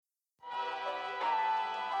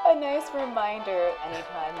a nice reminder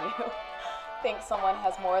anytime you think someone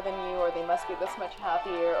has more than you, or they must be this much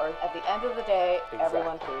happier, or at the end of the day,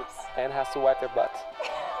 everyone poops. And has to wipe their butts.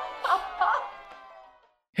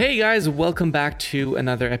 Hey guys, welcome back to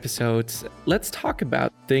another episode. Let's talk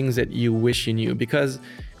about things that you wish you knew, because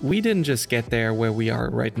we didn't just get there where we are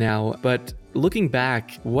right now, but looking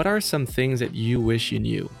back, what are some things that you wish you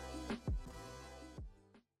knew?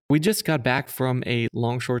 We just got back from a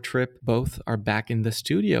longshore trip. Both are back in the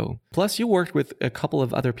studio. Plus, you worked with a couple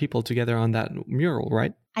of other people together on that mural,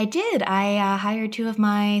 right? I did. I hired two of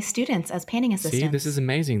my students as painting assistants. See, this is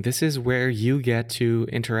amazing. This is where you get to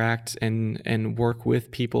interact and work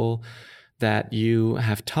with people that you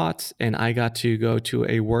have taught. And I got to go to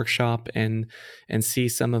a workshop and see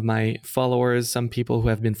some of my followers, some people who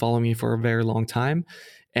have been following me for a very long time.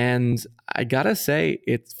 And I gotta say,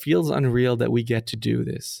 it feels unreal that we get to do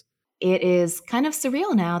this. It is kind of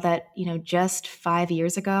surreal now that, just 5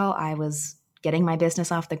 years ago, I was getting my business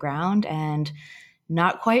off the ground and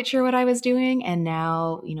not quite sure what I was doing. And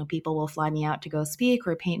now, people will fly me out to go speak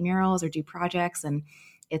or paint murals or do projects. And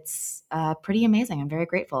it's pretty amazing. I'm very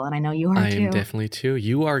grateful. And I know you are too. I am definitely too.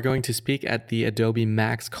 You are going to speak at the Adobe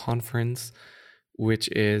Max conference, which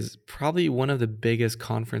is probably one of the biggest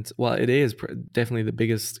conference. Well, it is definitely the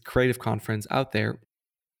biggest creative conference out there.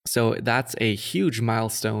 So that's a huge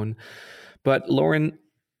milestone. But Lauren,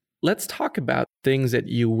 let's talk about things that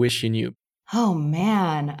you wish you knew. Oh,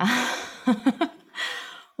 man.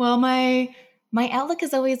 Well, my outlook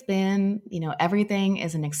has always been, everything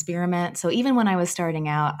is an experiment. So even when I was starting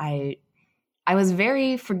out, I was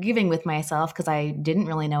very forgiving with myself because I didn't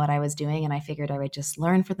really know what I was doing, and I figured I would just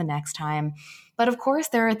learn for the next time. But of course,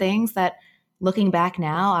 there are things that, looking back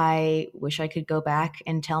now, I wish I could go back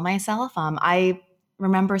and tell myself. I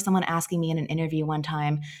remember someone asking me in an interview one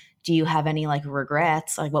time, do you have any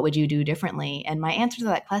regrets? What would you do differently? And my answer to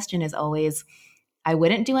that question is always, I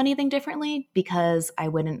wouldn't do anything differently because I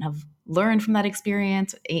wouldn't have learned from that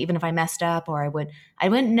experience, even if I messed up, or I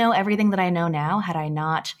wouldn't know everything that I know now had I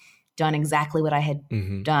not done exactly what I had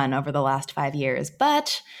done over the last 5 years.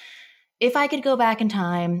 But if I could go back in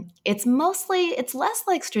time, it's less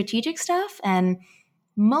like strategic stuff and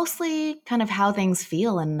mostly kind of how things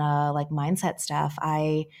feel and mindset stuff.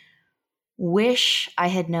 I wish I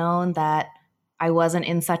had known that I wasn't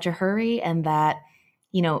in such a hurry, and that,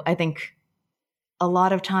 I think a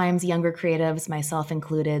lot of times younger creatives, myself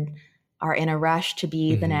included, are in a rush to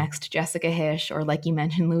be the next Jessica Hische, or like you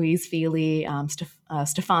mentioned, Louise Feely,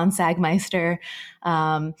 Stefan Sagmeister.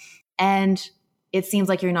 And it seems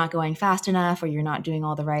like you're not going fast enough or you're not doing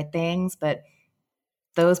all the right things. But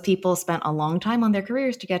those people spent a long time on their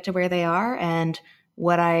careers to get to where they are. And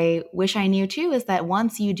what I wish I knew too is that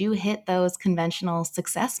once you do hit those conventional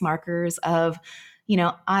success markers of,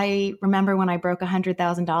 I remember when I broke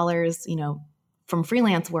 $100,000, from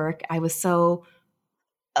freelance work, I was so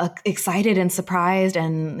excited and surprised,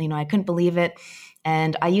 and I couldn't believe it.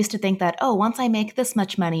 And I used to think that, once I make this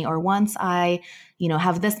much money, or once I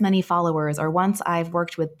have this many followers, or once I've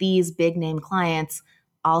worked with these big name clients,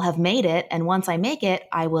 I'll have made it. And once I make it,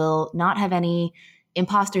 I will not have any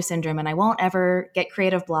imposter syndrome, and I won't ever get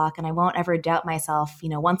creative block, and I won't ever doubt myself.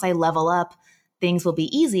 Once I level up, things will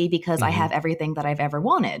be easy because I have everything that I've ever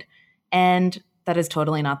wanted. And that is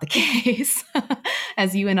totally not the case.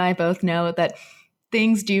 As you and I both know, that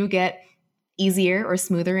things do get easier or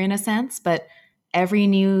smoother in a sense, but every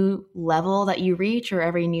new level that you reach or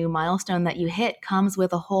every new milestone that you hit comes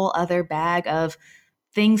with a whole other bag of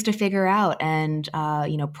things to figure out and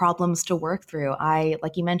problems to work through.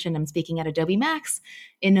 Like you mentioned, I'm speaking at Adobe Max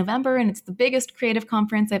in November, and it's the biggest creative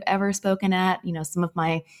conference I've ever spoken at. Some of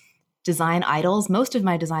my design idols, most of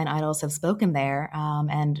my design idols have spoken there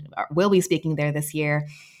and will be speaking there this year.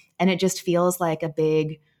 And it just feels like a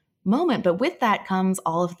big moment. But with that comes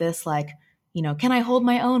all of this, can I hold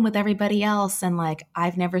my own with everybody else? And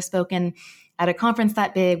I've never spoken at a conference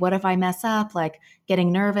that big. What if I mess up?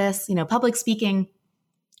 Getting nervous. Public speaking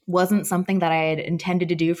wasn't something that I had intended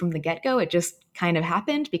to do from the get-go. It just kind of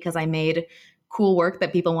happened because I made cool work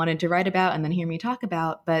that people wanted to write about and then hear me talk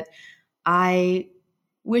about. But I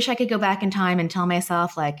wish I could go back in time and tell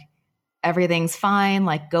myself, everything's fine,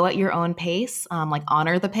 go at your own pace,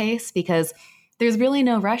 honor the pace, because there's really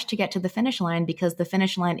no rush to get to the finish line, because the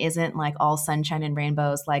finish line isn't all sunshine and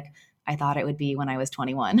rainbows like I thought it would be when I was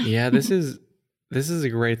 21. Yeah, this is a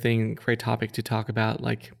great topic to talk about,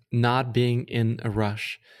 not being in a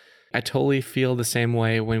rush. I totally feel the same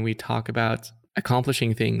way when we talk about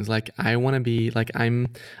accomplishing things. I want to be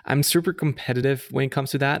I'm super competitive when it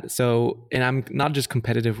comes to that. So, and I'm not just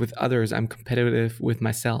competitive with others, I'm competitive with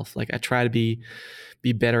myself. I try to be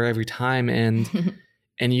better every time. And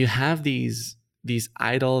and you have these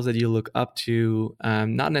idols that you look up to,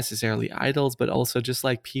 not necessarily idols, but also just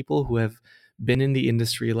like people who have been in the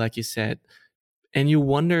industry, like you said, and you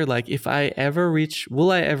wonder like, if will I ever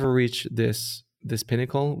reach this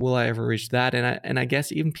pinnacle? Will I ever reach that? And I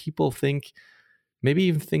guess even people maybe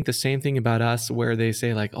even think the same thing about us, where they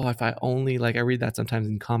say like, oh, if I only, like, I read that sometimes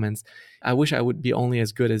in comments, I wish I would be only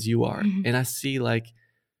as good as you are. And I see like,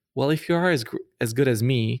 well, if you are as good as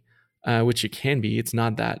me, which you can be, it's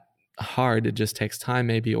not that hard. It just takes time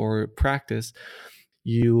maybe, or practice.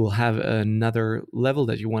 You will have another level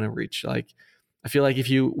that you want to reach. Like, I feel like if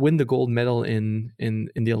you win the gold medal in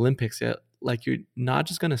the Olympics, like, you're not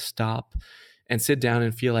just going to stop and sit down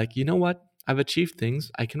and feel like, you know what, I've achieved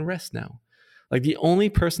things, I can rest now. Like, the only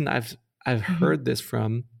person I've heard this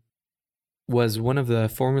from was one of the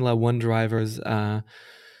Formula One drivers.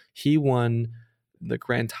 He won the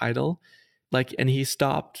grand title, like, and he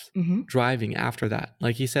stopped driving after that.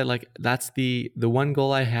 Like, he said, like, that's the one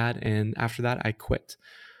goal I had, and after that I quit.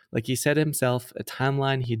 Like, he set himself a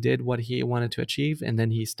timeline, he did what he wanted to achieve, and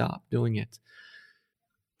then he stopped doing it.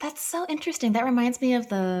 That's so interesting. That reminds me of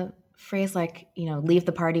the phrase, like, leave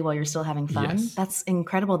the party while you're still having fun. Yes. That's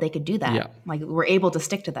incredible they could do that. Yeah. Like, we're able to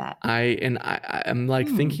stick to that. I'm like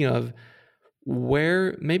thinking of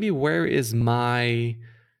where is my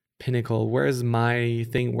pinnacle? Where is my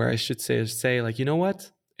thing where I should say like, you know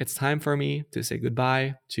what? It's time for me to say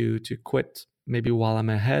goodbye, to quit, maybe while I'm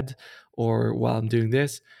ahead or while I'm doing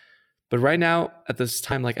this. But right now, at this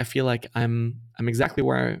time, like, I feel like I'm exactly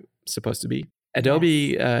where I'm supposed to be.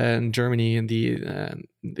 Adobe in Germany, and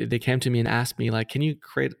they came to me and asked me, like, can you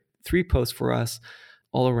create 3 posts for us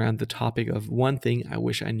all around the topic of one thing I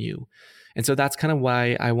wish I knew? And so that's kind of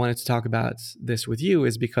why I wanted to talk about this with you,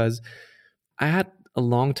 is because I had a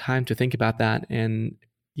long time to think about that. And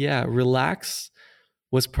yeah, relax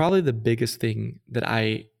was probably the biggest thing that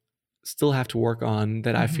I still have to work on,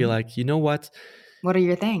 that I feel like, you know what? What are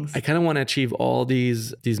your things? I kind of want to achieve all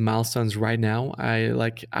these milestones right now. I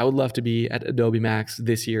would love to be at Adobe Max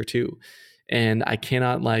this year too. And I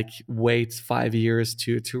cannot like wait 5 years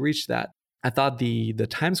to reach that. I thought the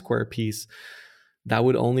Times Square piece, that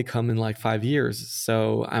would only come in like 5 years.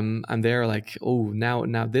 So I'm there like, oh,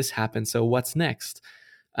 now this happened. So what's next?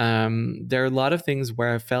 There are a lot of things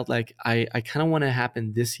where I felt like I kind of want to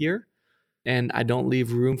happen this year, and I don't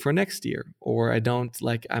leave room for next year, or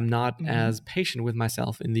I'm not as patient with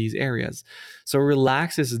myself in these areas. So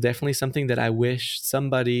relax is definitely something that I wish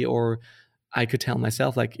somebody, or I could tell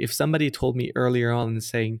myself, like, if somebody told me earlier on and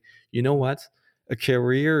saying, you know what, a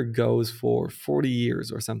career goes for 40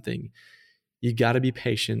 years or something. You got to be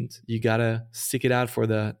patient. You got to stick it out for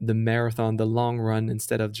the marathon, the long run,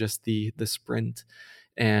 instead of just the sprint.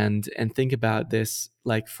 And think about this,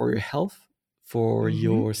 like, for your health, for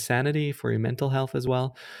your sanity, for your mental health as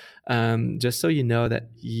well. Just so you know that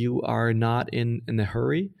you are not in a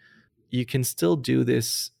hurry. You can still do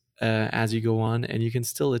this as you go on, and you can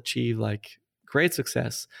still achieve like great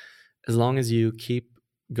success as long as you keep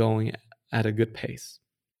going at a good pace.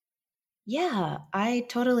 Yeah, I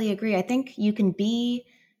totally agree. I think you can be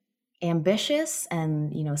ambitious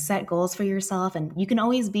and, set goals for yourself, and you can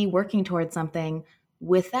always be working towards something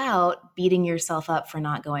without beating yourself up for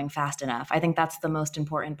not going fast enough. I think that's the most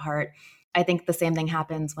important part. I think the same thing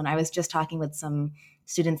happens when I was just talking with some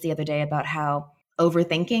students the other day about how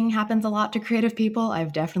overthinking happens a lot to creative people.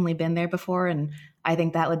 I've definitely been there before, and I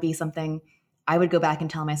think that would be something I would go back and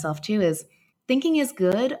tell myself too, is thinking is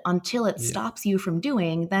good until it stops you from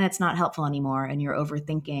doing, then it's not helpful anymore and you're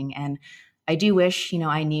overthinking. And I do wish,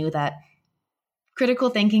 I knew that critical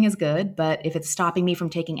thinking is good, but if it's stopping me from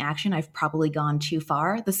taking action, I've probably gone too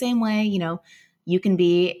far. The same way, you can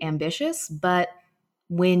be ambitious, but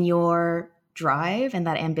when your drive and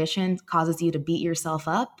that ambition causes you to beat yourself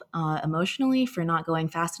up emotionally for not going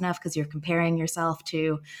fast enough because you're comparing yourself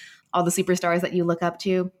to all the superstars that you look up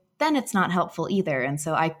to, then it's not helpful either. And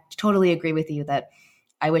so I totally agree with you that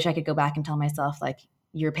I wish I could go back and tell myself, like,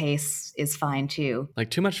 your pace is fine too.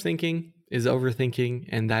 Like, too much thinking is overthinking,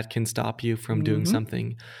 and that can stop you from doing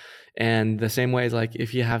something. And the same way, like,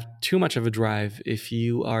 if you have too much of a drive, if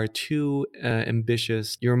you are too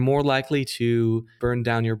ambitious, you're more likely to burn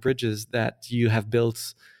down your bridges that you have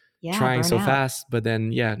built trying so fast. But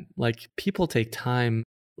then, like, people take time,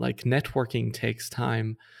 like networking takes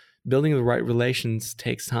time, building the right relations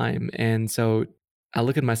takes time. And so I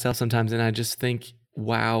look at myself sometimes and I just think,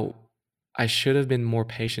 wow, I should have been more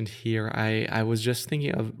patient here. I was just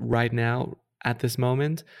thinking of right now, at this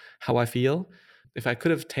moment, how I feel. If I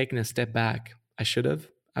could have taken a step back,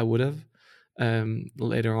 I would have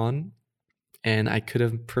later on. And I could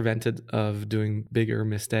have prevented of doing bigger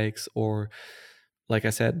mistakes, or like I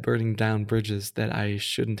said, burning down bridges that I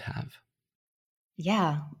shouldn't have.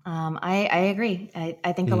 Yeah, I agree.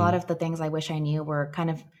 I think a lot of the things I wish I knew were kind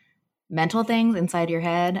of mental things inside your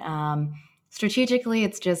head. Strategically,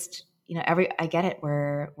 it's just, I get it.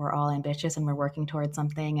 We're all ambitious and we're working towards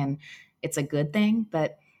something, and it's a good thing.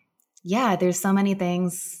 But yeah, there's so many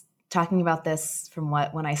things talking about this from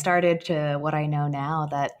when I started to what I know now,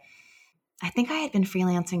 that I think I had been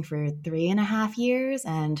freelancing for 3.5 years,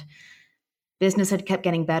 and business had kept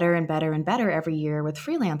getting better and better and better every year with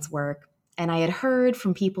freelance work. And I had heard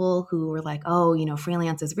from people who were like, oh,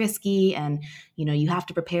 freelance is risky, and, you have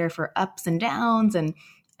to prepare for ups and downs. And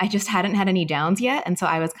I just hadn't had any downs yet. And so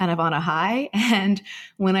I was kind of on a high. And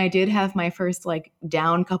when I did have my first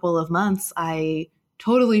down couple of months, I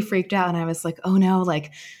totally freaked out. And I was like, oh no,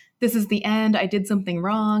 this is the end. I did something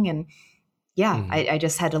wrong. And yeah, I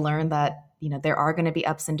just had to learn that, there are going to be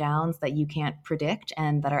ups and downs that you can't predict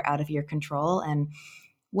and that are out of your control. And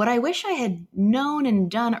what I wish I had known and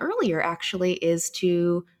done earlier actually is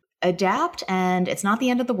to adapt, and it's not the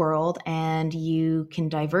end of the world, and you can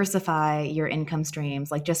diversify your income streams.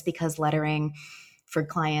 Like, just because lettering for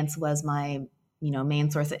clients was my, main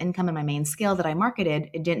source of income and my main skill that I marketed,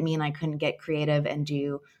 it didn't mean I couldn't get creative and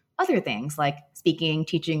do other things like speaking,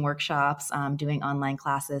 teaching workshops, doing online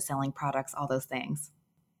classes, selling products, all those things.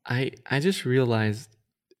 I just realized,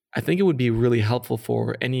 I think it would be really helpful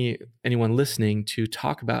for anyone listening to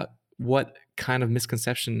talk about what kind of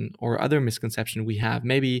misconception or other misconception we have.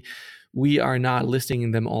 Maybe we are not listing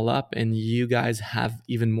them all up, and you guys have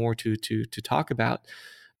even more to talk about.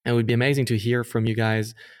 And it would be amazing to hear from you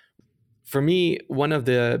guys. For me, one of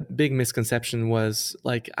the big misconception was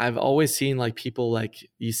I've always seen people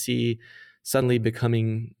you see suddenly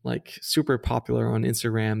becoming super popular on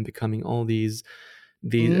Instagram, becoming all these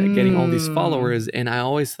getting all these followers. And I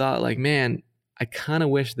always thought man, I kind of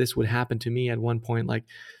wish this would happen to me at one point.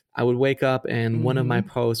 I would wake up and one of my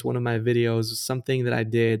posts, one of my videos, something that I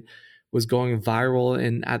did was going viral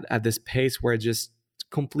and at this pace where it just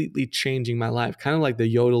completely changing my life. Kind of like the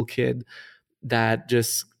Yodel kid that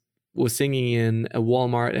just was singing in a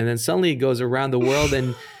Walmart and then suddenly goes around the world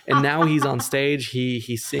and now he's on stage.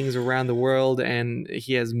 He sings around the world and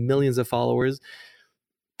he has millions of followers.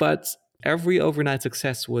 But every overnight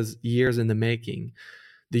success was years in the making.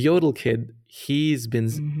 The Yodel kid, he's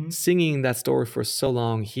been singing that story for so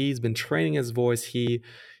long. He's been training his voice.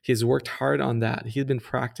 He's worked hard on that. He's been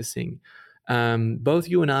practicing. Both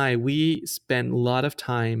you and I, we spend a lot of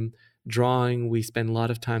time drawing. We spend a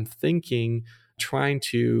lot of time thinking, trying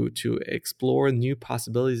to explore new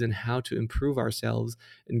possibilities and how to improve ourselves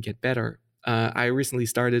and get better. I recently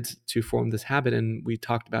started to form this habit, and we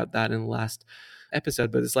talked about that in the last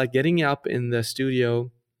episode, but it's getting up in the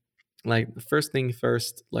studio, the first thing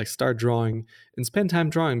first, start drawing and spend time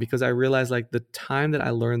drawing, because I realized the time that I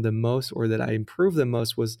learned the most or that I improved the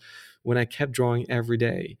most was when I kept drawing every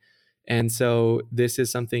day. And so this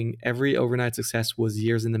is something, every overnight success was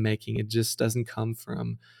years in the making. It just doesn't come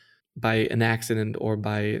from by an accident or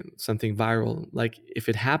by something viral. If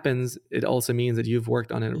it happens, it also means that you've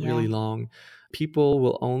worked on it really long. People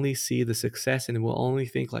will only see the success and will only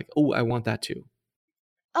think oh, I want that too.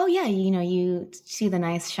 Oh yeah, you see the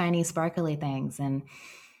nice, shiny, sparkly things, and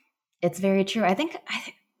it's very true. I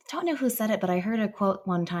don't know who said it, but I heard a quote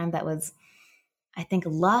one time that was, I think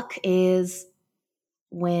luck is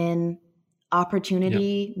when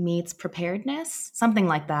opportunity meets preparedness, something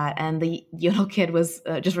like that. And the Yodel kid was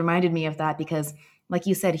just reminded me of that, because like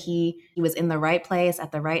you said, he was in the right place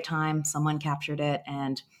at the right time. Someone captured it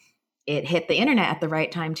and it hit the internet at the right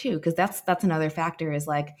time too. Because that's another factor, is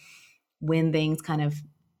when things kind of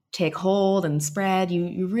take hold and spread,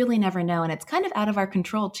 you really never know. And it's kind of out of our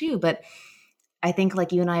control too. But I think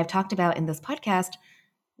you and I have talked about in this podcast,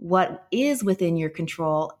 what is within your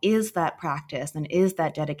control is that practice and is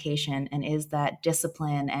that dedication and is that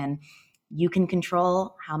discipline. And you can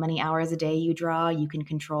control how many hours a day you draw. You can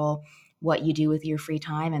control what you do with your free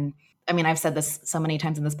time. And I mean, I've said this so many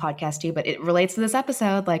times in this podcast too, but it relates to this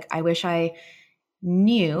episode. I wish I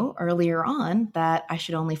knew earlier on that I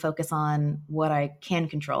should only focus on what I can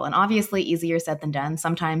control. And obviously easier said than done.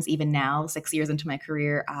 Sometimes even now, 6 years into my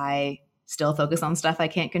career, I still focus on stuff I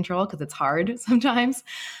can't control because it's hard sometimes.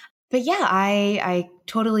 But yeah, I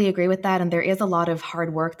totally agree with that. And there is a lot of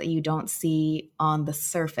hard work that you don't see on the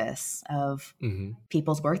surface of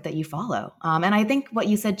people's work that you follow. And I think what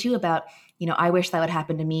you said too about, I wish that would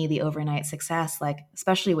happen to me, the overnight success,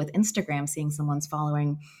 especially with Instagram, seeing someone's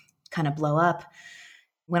following kind of blow up.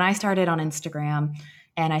 When I started on Instagram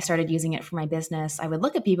and I started using it for my business, I would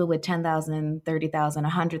look at people with 10,000, 30,000,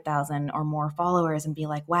 100,000 or more followers and be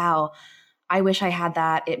like, wow, I wish I had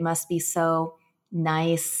that. It must be so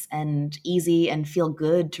nice and easy and feel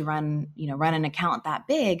good to run an account that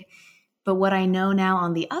big. But what I know now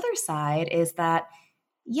on the other side is that,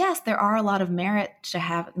 yes, there are a lot of merits to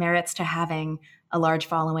having a large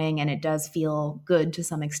following, and it does feel good to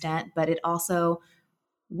some extent, but it also,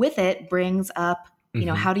 with it, brings up,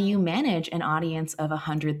 how do you manage an audience of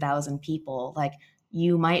 100,000 people? Like,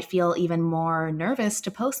 you might feel even more nervous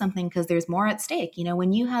to post something because there's more at stake.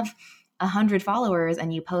 When you have 100 followers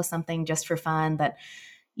and you post something just for fun that,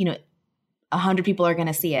 100 people are going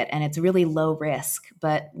to see it and it's really low risk.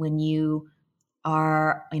 But when you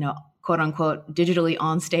are, quote unquote, digitally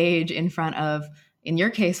on stage in front of, in your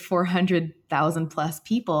case, 400,000 plus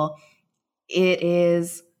people,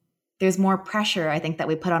 there's more pressure, I think, that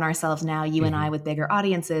we put on ourselves now, you and I with bigger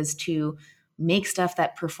audiences, to make stuff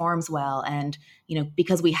that performs well. And,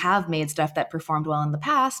 because we have made stuff that performed well in the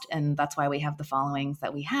past, and that's why we have the followings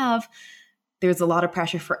that we have, there's a lot of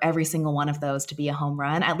pressure for every single one of those to be a home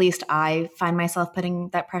run. At least I find myself putting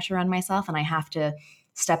that pressure on myself, and I have to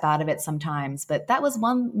step out of it sometimes. But that was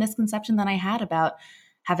one misconception that I had about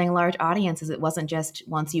having a large audience, is it wasn't just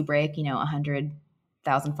once you break,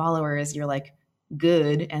 100,000 followers, you're like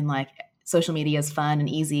good, and like social media is fun and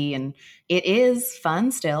easy, and it is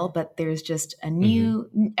fun still, but there's just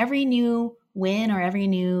every new win or every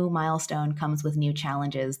new milestone comes with new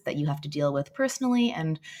challenges that you have to deal with personally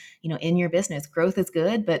and, in your business. Growth is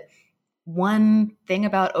good, but one thing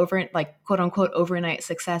about quote unquote overnight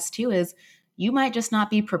success too is you might just not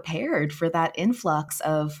be prepared for that influx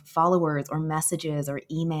of followers or messages or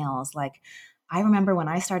emails. Like, I remember when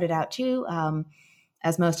I started out too,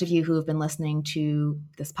 as most of you who have been listening to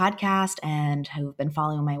this podcast and who've been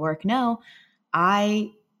following my work know,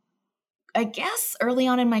 I guess early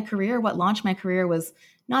on in my career, what launched my career was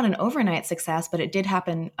not an overnight success, but it did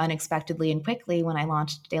happen unexpectedly and quickly when I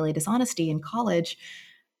launched Daily Dishonesty in college.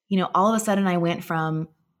 All of a sudden I went from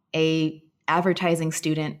a advertising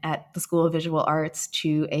student at the School of Visual Arts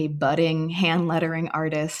to a budding hand lettering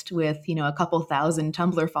artist with, a couple thousand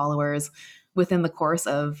Tumblr followers within the course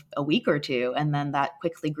of a week or two. And then that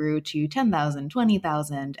quickly grew to 10,000,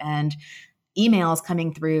 20,000, and emails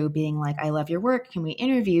coming through being like, I love your work. Can we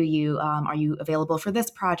interview you? Are you available for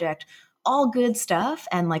this project? All good stuff.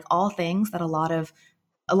 And like all things that a lot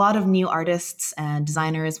of new artists and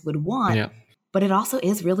designers would want. Yeah. But it also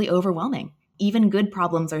is really overwhelming. Even good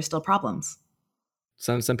problems are still problems.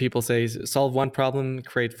 Some people say solve one problem,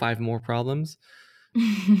 create 5 more problems.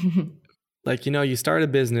 Like, you start a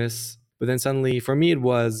business, but then suddenly for me it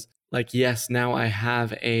was like, yes, now I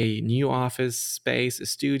have a new office space, a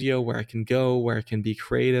studio where I can go, where I can be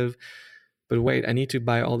creative. But wait, I need to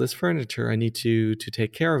buy all this furniture. I need to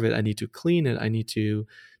take care of it. I need to clean it. I need to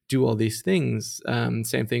do all these things.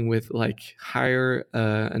 Same thing with like hire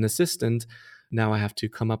an assistant. Now I have to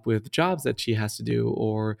come up with jobs that she has to do,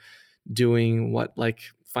 or doing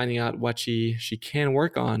finding out what she can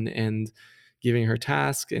work on and giving her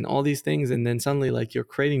tasks and all these things. And then suddenly like you're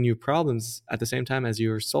creating new problems at the same time as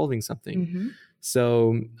you're solving something.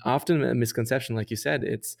 So often a misconception, like you said,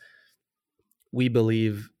 it's we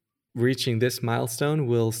believe reaching this milestone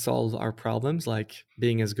will solve our problems, like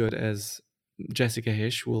being as good as Jessica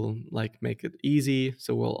Hische will like make it easy.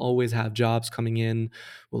 So we'll always have jobs coming in.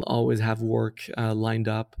 We'll always have work lined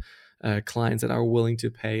up, clients that are willing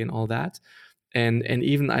to pay and all that. And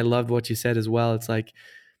even I loved what you said as well. It's like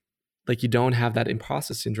you don't have that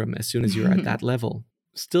imposter syndrome as soon as you're at that level.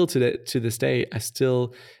 Still to this day, I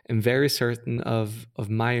still am very certain of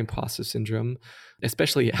my imposter syndrome,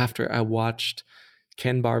 especially after I watched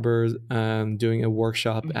Ken Barber doing a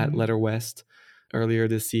workshop at Letter West earlier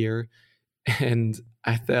this year. And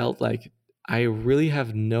I felt like I really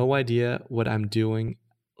have no idea what I'm doing,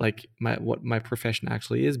 like what my profession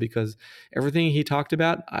actually is, because everything he talked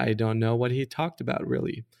about, I don't know what he talked about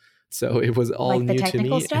really. So it was all like new to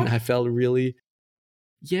me stuff? And I felt really,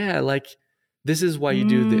 like, this is why you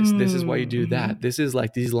do this. This is why you do that. This is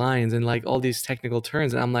like these lines and like all these technical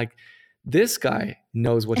terms. And I'm like, this guy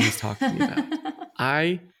knows what he's talking about.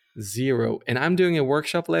 I zero. And I'm doing a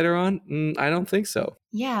workshop later on. I don't think so.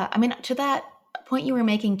 Yeah. I mean, to that point you were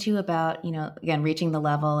making too about, again, reaching the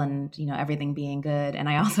level and, everything being good. And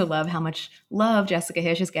I also love how much love Jessica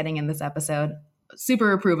Hische is getting in this episode.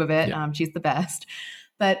 Super approve of it. Yeah. She's the best.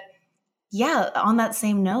 But yeah, on that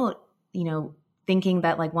same note, thinking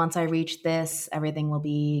that like once I reach this, everything will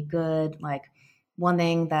be good. Like one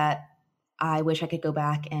thing that I wish I could go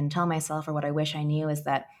back and tell myself, or what I wish I knew, is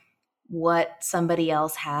that what somebody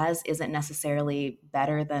else has isn't necessarily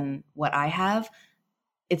better than what I have.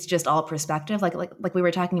 It's just all perspective. Like we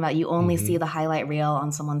were talking about, you only see the highlight reel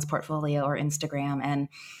on someone's portfolio or Instagram. And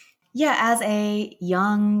Yeah, as a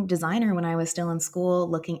young designer, when I was still in school,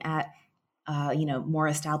 looking at more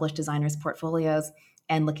established designers' portfolios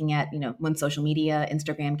and looking at when social media,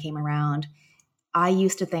 Instagram came around, I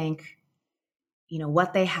used to think,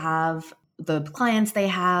 what they have, the clients they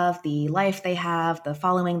have, the life they have, the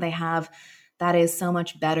following they have, that is so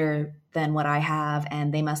much better than what I have,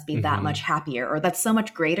 and they must be that much happier, or that's so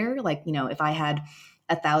much greater. Like, if I had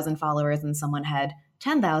 1,000 followers and someone had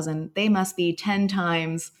 10,000, they must be 10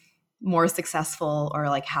 times more successful or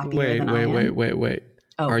like happier than I am. Wait.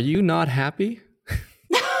 Oh. Are you not happy?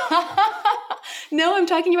 No, I'm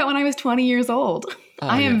talking about when I was 20 years old.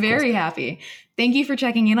 I am very happy. Thank you for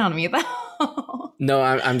checking in on me, though. No,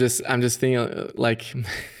 I'm just thinking like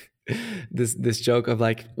this joke of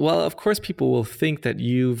like, well, of course people will think that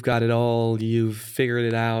you've got it all, you've figured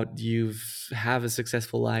it out, have a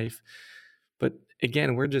successful life. But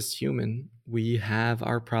again, we're just human. We have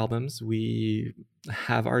our problems. We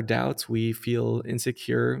have our doubts. We feel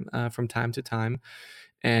insecure from time to time.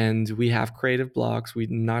 And we have creative blocks. We're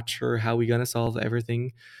not sure how we're going to solve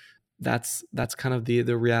everything. That's kind of the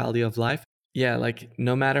reality of life. Yeah, like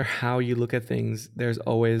no matter how you look at things, there's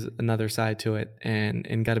always another side to it,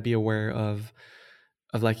 and got to be aware of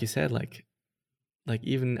like you said, like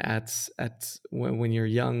even at when you're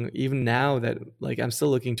young, even now that like I'm still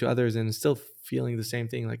looking to others and still feeling the same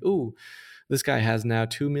thing, like, ooh, this guy has now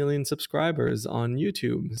 2 million subscribers on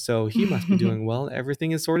YouTube, so he must be doing well.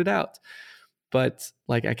 Everything is sorted out. But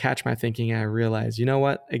like I catch my thinking and I realize, you know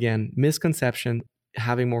what? Again, misconception,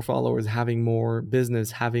 having more followers, having more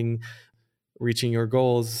business, reaching your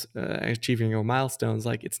goals, achieving your milestones,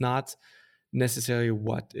 like it's not necessarily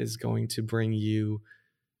what is going to bring you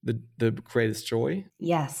the greatest joy.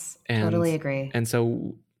 Yes, totally agree. And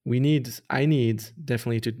so I need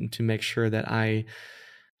definitely to make sure that I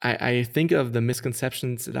think of the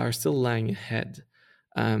misconceptions that are still lying ahead.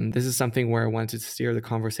 This is something where I wanted to steer the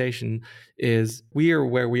conversation is we are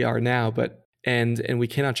where we are now, but and we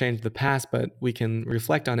cannot change the past, but we can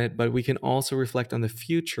reflect on it, but we can also reflect on the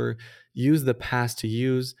future, use the past to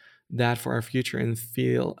use that for our future and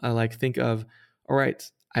feel think of, all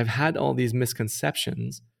right, I've had all these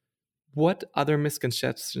misconceptions. What other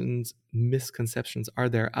misconceptions are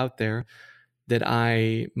there out there that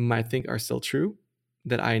I might think are still true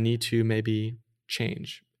that I need to maybe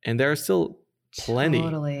change? And there are still plenty.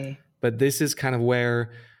 Totally. But this is kind of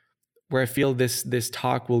where I feel this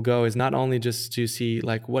talk will go, is not only just to see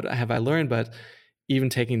like what have I learned, but even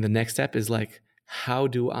taking the next step is like, how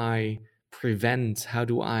do I prevent, how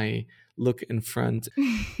do I look in front,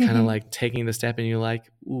 kind of like taking the step and you're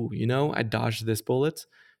like, ooh, I dodged this bullet.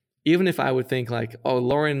 Even if I would think like, oh,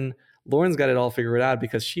 Lauren's got it all figured out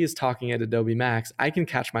because she is talking at Adobe Max, I can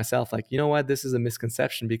catch myself like, you know what, this is a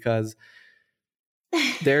misconception because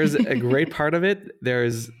there's a great part of it.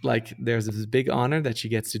 There's this big honor that she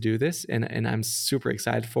gets to do this, and I'm super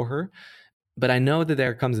excited for her. But I know that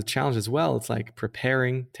there comes a challenge as well. It's like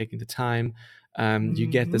preparing, taking the time. You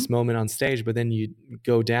get this moment on stage, but then you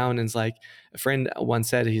go down, and it's like a friend once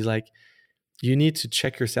said, he's like, you need to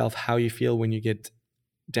check yourself how you feel when you get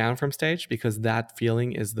down from stage, because that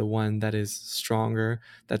feeling is the one that is stronger,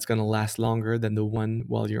 that's going to last longer than the one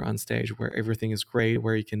while you're on stage where everything is great,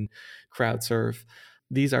 where you can crowd surf.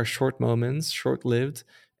 These are short moments, short-lived,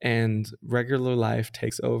 and regular life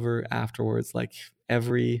takes over afterwards. Like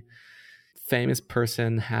every famous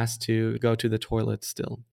person has to go to the toilet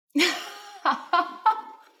still.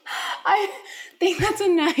 I think that's a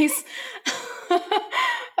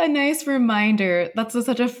nice reminder. That's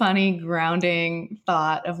such a funny grounding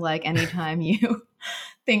thought of like, anytime you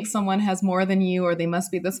think someone has more than you, or they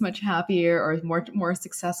must be this much happier or more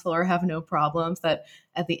successful or have no problems, that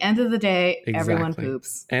at the end of the day, everyone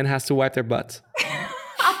poops. And has to wipe their butts.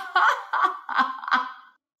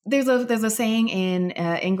 There's a saying in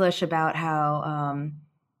English about how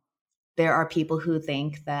there are people who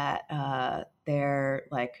think that their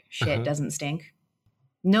like shit doesn't stink.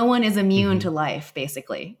 No one is immune to life,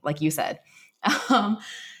 basically, like you said. And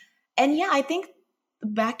yeah, I think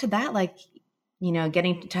back to that, like,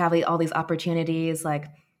 getting to have all these opportunities, like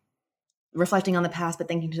reflecting on the past, but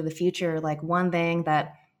thinking to the future. Like one thing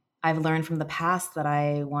that I've learned from the past that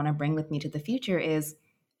I want to bring with me to the future is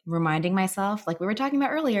reminding myself, like we were talking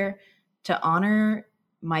about earlier, to honor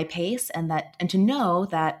my pace and to know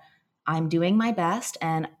that I'm doing my best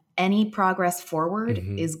and any progress forward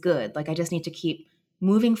is good. Like I just need to keep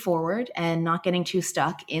moving forward and not getting too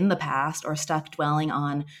stuck in the past or stuck dwelling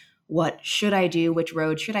on what should I do, which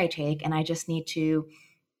road should I take. And I just need to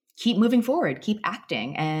keep moving forward, keep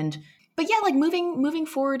acting. But yeah, like moving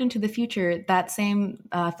forward into the future, that same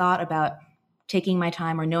thought about taking my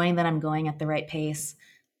time or knowing that I'm going at the right pace,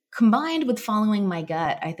 combined with following my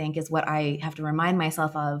gut, I think is what I have to remind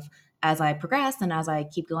myself of as I progress and as I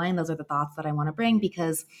keep going. Those are the thoughts that I want to bring,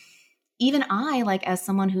 because even I, like, as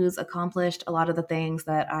someone who's accomplished a lot of the things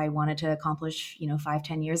that I wanted to accomplish, 5,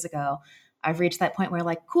 10 years ago, I've reached that point where,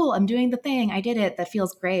 like, cool, I'm doing the thing, I did it, that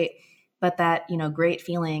feels great. But that, great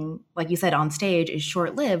feeling, like you said, on stage is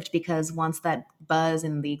short lived, because once that buzz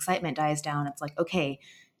and the excitement dies down, it's like, okay,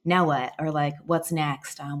 now what? Or like, what's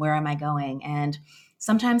next? Where am I going? And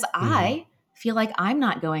sometimes I feel like I'm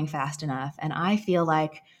not going fast enough, and I feel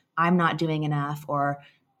like I'm not doing enough, or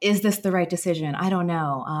is this the right decision? I don't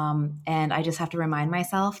know. And I just have to remind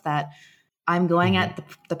myself that I'm going at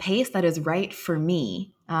the pace that is right for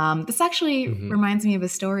me. This actually reminds me of a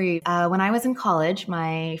story. When I was in college,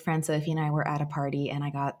 my friend Sophie and I were at a party, and I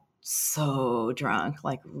got so drunk,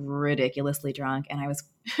 like ridiculously drunk. And I was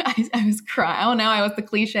crying. Oh no, I was the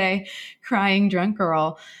cliche crying drunk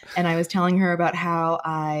girl. And I was telling her about how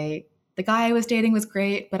the guy I was dating was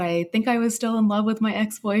great, but I think I was still in love with my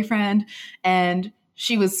ex-boyfriend. And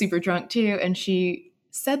she was super drunk too. And she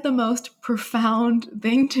said the most profound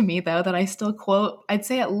thing to me, though, that I still quote, I'd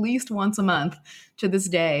say at least once a month to this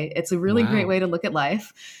day. It's a really great way to look at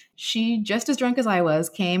life. She, just as drunk as I was,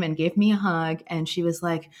 came and gave me a hug, and she was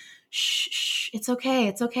like, shh, it's okay.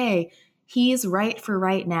 It's okay. He's right for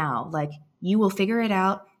right now. Like, you will figure it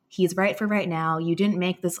out. He's right for right now. You didn't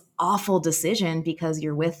make this awful decision because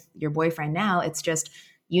you're with your boyfriend now. It's just,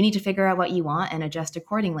 you need to figure out what you want and adjust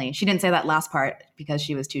accordingly. She didn't say that last part because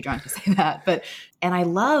she was too drunk to say that. And I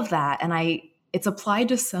love that. And it's applied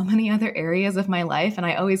to so many other areas of my life. And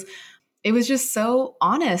it was just so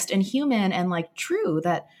honest and human and like true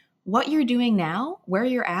that what you're doing now, where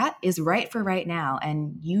you're at, is right for right now.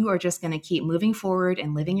 And you are just going to keep moving forward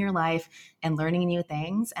and living your life and learning new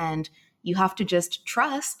things. And you have to just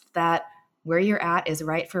trust that where you're at is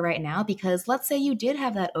right for right now. Because let's say you did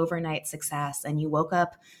have that overnight success and you woke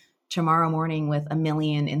up tomorrow morning with 1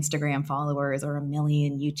 million Instagram followers or 1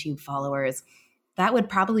 million YouTube followers. That would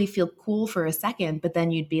probably feel cool for a second, but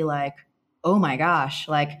then you'd be like, oh my gosh,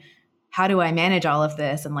 like, how do I manage all of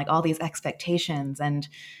this? And like all these expectations. And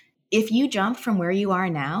if you jump from where you are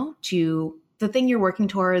now to the thing you're working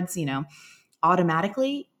towards,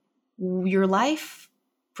 automatically, your life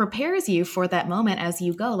prepares you for that moment as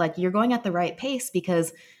you go. Like, you're going at the right pace,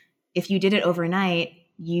 because if you did it overnight,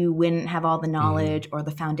 you wouldn't have all the knowledge or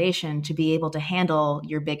the foundation to be able to handle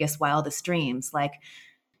your biggest, wildest dreams. Like,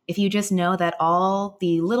 if you just know that all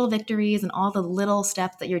the little victories and all the little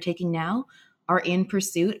steps that you're taking now are in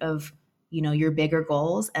pursuit of, your bigger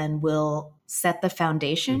goals and will set the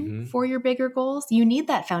foundation for your bigger goals, you need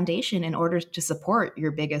that foundation in order to support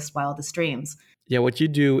your biggest, wildest dreams. Yeah, what you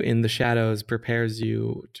do in the shadows prepares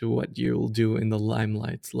you to what you'll do in the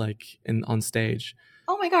limelight, like on stage.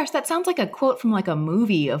 Oh my gosh, that sounds like a quote from like a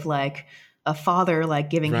movie of like a father like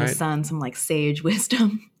giving his son some like sage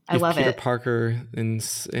wisdom. I love Peter it. Parker in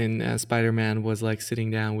Spider-Man was like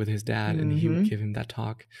sitting down with his dad and he would give him that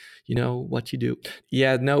talk. You know what you do.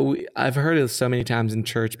 Yeah, no, I've heard it so many times in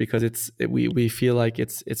church, because we feel like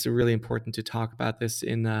it's really important to talk about this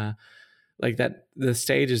in like that the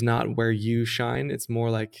stage is not where you shine. It's more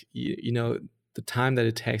like, the time that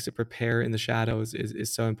it takes to prepare in the shadows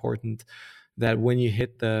is so important, that when you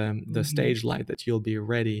hit the stage light, that you'll be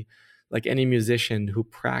ready. Like any musician who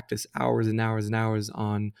practice hours and hours and hours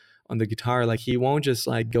on the guitar, like he won't just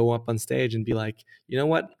like go up on stage and be like, you know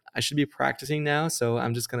what, I should be practicing now, so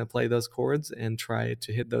I'm just going to play those chords and try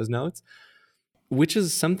to hit those notes. Which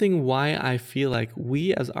is something why I feel like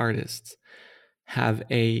we as artists have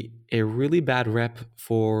a really bad rep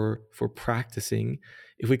for practicing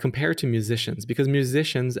if we compare to musicians. Because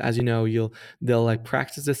musicians, as you know, they'll like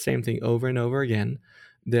practice the same thing over and over again.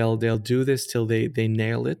 They'll do this till they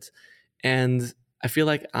nail it. And I feel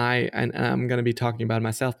like and I'm going to be talking about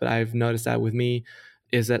myself, but I've noticed that with me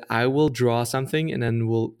is that I will draw something and then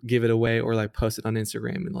we'll give it away or like post it on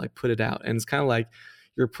Instagram and like put it out. And it's kind of like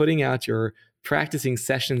you're putting out your practicing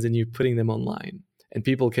sessions and you're putting them online, and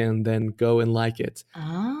people can then go and like it.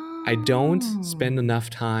 Oh. I don't spend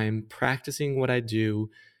enough time practicing what I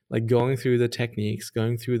do, like going through the techniques,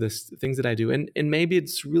 going through the things that I do. And maybe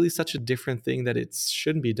it's really such a different thing that it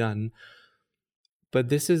shouldn't be done. But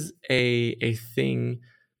this is a thing,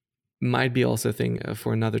 might be also a thing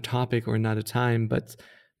for another topic or another time, but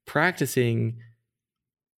practicing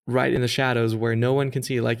right in the shadows where no one can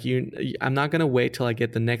see, like I'm not going to wait till I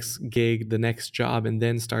get the next gig, the next job, and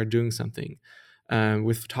then start doing something.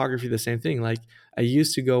 With photography, the same thing. Like I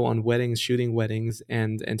used to go on weddings, shooting weddings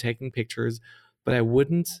and taking pictures, but I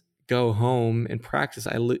wouldn't go home and practice.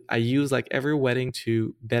 I use like every wedding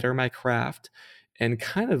to better my craft, and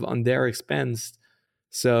kind of on their expense,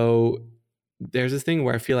 So there's this thing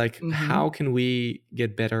where I feel like, how can we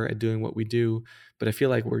get better at doing what we do? But I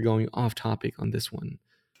feel like we're going off topic on this one.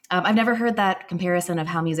 I've never heard that comparison of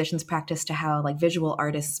how musicians practice to how like visual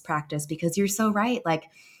artists practice, because you're so right. Like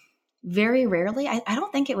very rarely, I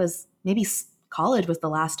don't think it was, maybe college was the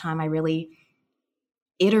last time I really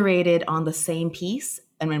iterated on the same piece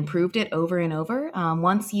and improved it over and over.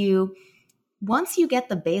 Once you get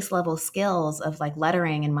the base level skills of like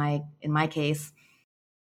lettering, in my case,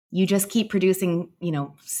 you just keep producing,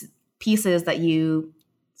 pieces that you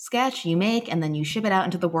sketch, you make, and then you ship it out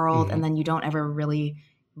into the world, and then you don't ever really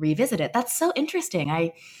revisit it. That's so interesting.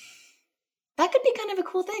 That could be kind of a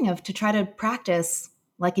cool thing to try to practice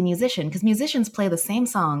like a musician, because musicians play the same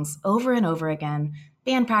songs over and over again,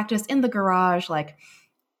 band practice in the garage, like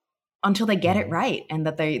until they get it right and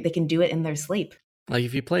that they can do it in their sleep. Like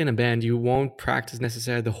if you play in a band, you won't practice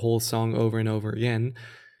necessarily the whole song over and over again.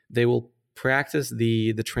 They will practice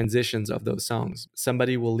the transitions of those songs.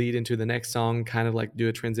 Somebody will lead into the next song, kind of like do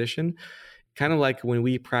a transition, kind of like when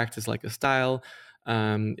we practice like a style.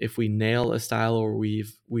 If we nail a style or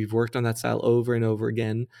we've worked on that style over and over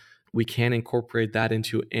again, we can incorporate that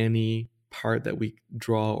into any part that we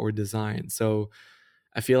draw or design. So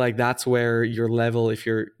I feel like that's where your level, if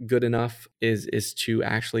you're good enough, is to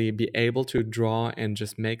actually be able to draw and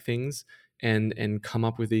just make things and come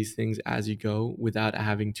up with these things as you go without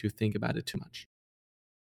having to think about it too much.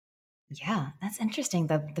 Yeah, that's interesting.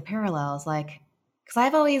 The parallels, like,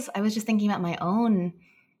 because I was just thinking about my own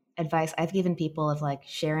advice I've given people of like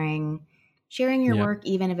sharing your work,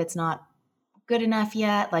 even if it's not good enough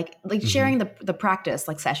yet, like sharing the practice,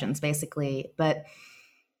 like sessions basically. But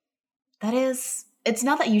it's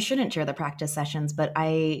not that you shouldn't share the practice sessions, but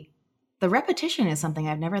the repetition is something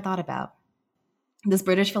I've never thought about. This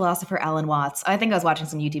British philosopher, Alan Watts, I think I was watching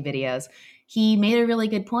some YouTube videos. He made a really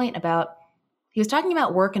good point he was talking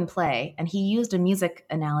about work and play, and he used a music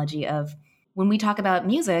analogy of, when we talk about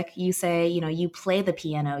music, you say, you play the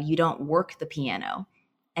piano, you don't work the piano.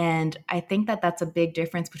 And I think that that's a big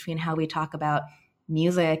difference between how we talk about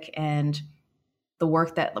music and the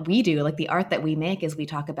work that we do, like the art that we make, is we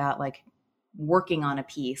talk about like working on a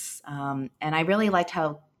piece. And I really liked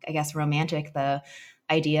how, I guess, romantic the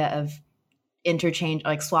idea of interchange,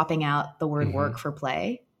 like swapping out the word work for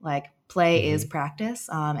play. Like play is practice,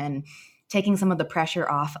 and taking some of the pressure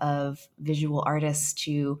off of visual artists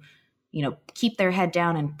to, keep their head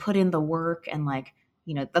down and put in the work. And like,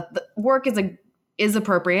 the work is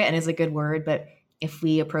appropriate and is a good word, but if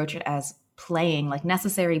we approach it as playing, like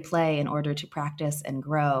necessary play in order to practice and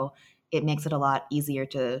grow, it makes it a lot easier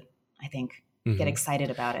to, I think, get excited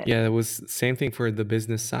about it. Yeah, it was the same thing for the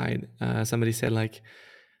business side. Somebody said, like,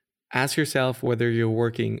 ask yourself whether you're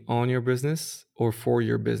working on your business or for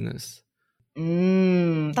your business.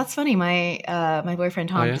 That's funny. My boyfriend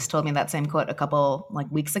Tom just told me that same quote a couple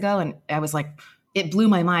like weeks ago, and I was like, it blew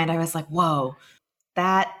my mind. I was like, whoa,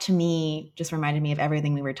 that to me just reminded me of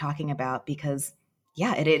everything we were talking about, because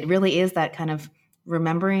yeah, it really is that kind of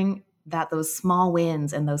remembering that those small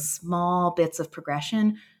wins and those small bits of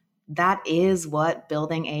progression, that is what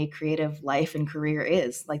building a creative life and career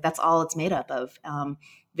is. Like that's all it's made up of.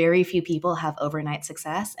 Very few people have overnight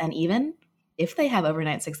success. And even if they have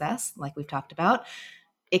overnight success, like we've talked about,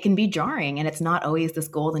 it can be jarring, and it's not always this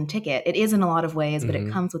golden ticket. It is in a lot of ways, but it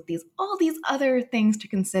comes with all these other things to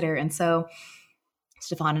consider. And so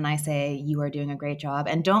Stefan and I say, you are doing a great job.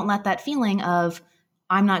 And don't let that feeling of,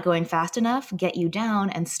 I'm not going fast enough, get you down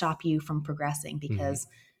and stop you from progressing, because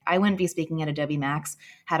I wouldn't be speaking at Adobe Max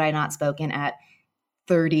had I not spoken at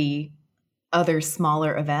 30 other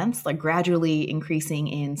smaller events, like gradually increasing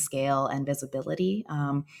in scale and visibility.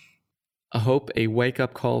 I hope a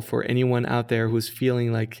wake-up call for anyone out there who's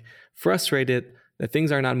feeling like frustrated that things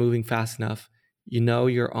are not moving fast enough.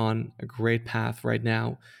 You're on a great path right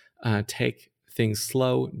now. Take things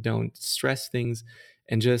slow, don't stress things,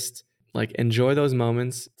 and just like enjoy those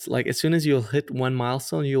moments. It's like as soon as you'll hit one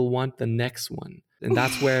milestone, you'll want the next one. And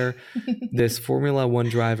that's where this Formula One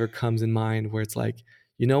driver comes in mind, where it's like,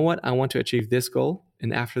 you know what? I want to achieve this goal,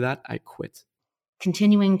 and after that, I quit.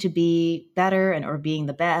 Continuing to be better or being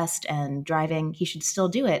the best and driving, he should still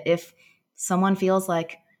do it. If someone feels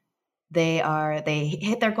like they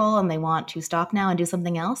hit their goal and they want to stop now and do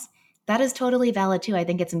something else, that is totally valid too. I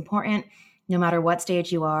think it's important, no matter what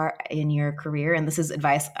stage you are in your career, and this is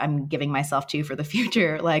advice I'm giving myself too for the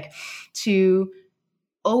future, like to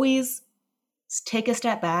always take a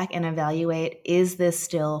step back and evaluate, is this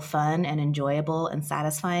still fun and enjoyable and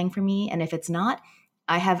satisfying for me? And if it's not,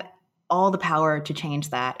 I have all the power to change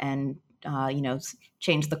that and,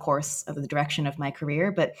 change the course of the direction of my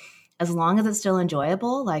career. But as long as it's still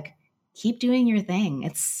enjoyable, like keep doing your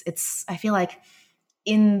thing. I feel like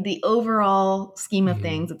in the overall scheme of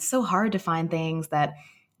things, it's so hard to find things that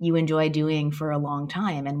you enjoy doing for a long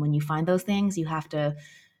time. And when you find those things, you have to,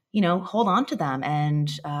 hold on to them. And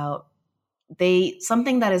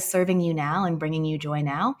something that is serving you now and bringing you joy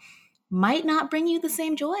now might not bring you the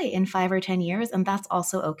same joy in 5 or 10 years. And that's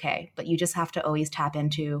also okay. But you just have to always tap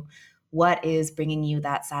into what is bringing you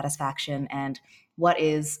that satisfaction and what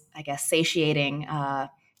is, I guess, satiating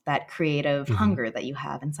that creative hunger that you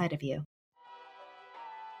have inside of you.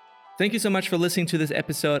 Thank you so much for listening to this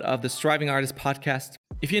episode of the Striving Artist Podcast.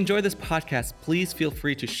 If you enjoyed this podcast, please feel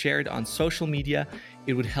free to share it on social media.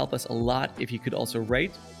 It would help us a lot if you could also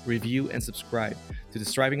rate, review, and subscribe to the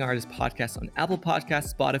Striving Artist Podcast on Apple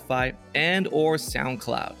Podcasts, Spotify, and or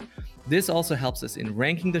SoundCloud. This also helps us in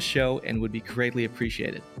ranking the show and would be greatly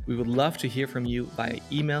appreciated. We would love to hear from you via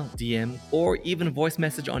email, DM, or even voice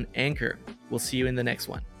message on Anchor. We'll see you in the next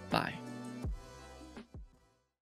one. Bye.